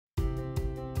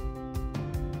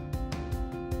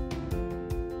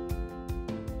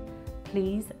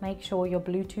Please make sure your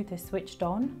Bluetooth is switched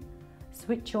on.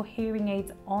 Switch your hearing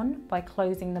aids on by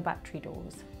closing the battery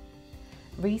doors.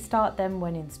 Restart them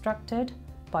when instructed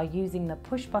by using the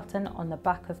push button on the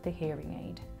back of the hearing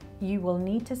aid. You will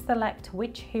need to select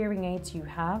which hearing aids you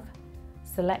have.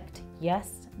 Select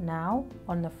Yes Now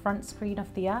on the front screen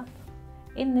of the app.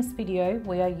 In this video,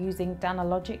 we are using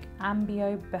Danalogic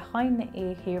Ambio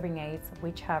behind-the-ear hearing aids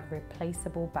which have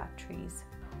replaceable batteries.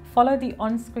 Follow the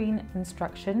on-screen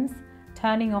instructions,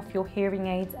 turning off your hearing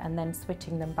aids and then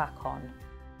switching them back on.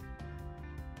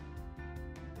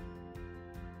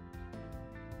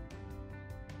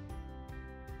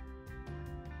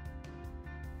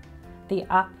 The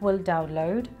app will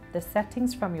download the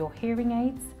settings from your hearing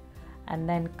aids, and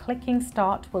then clicking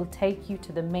Start will take you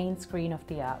to the main screen of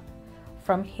the app.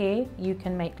 From here, you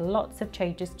can make lots of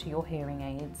changes to your hearing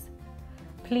aids.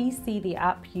 Please see the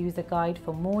app user guide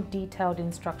for more detailed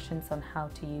instructions on how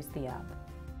to use the app.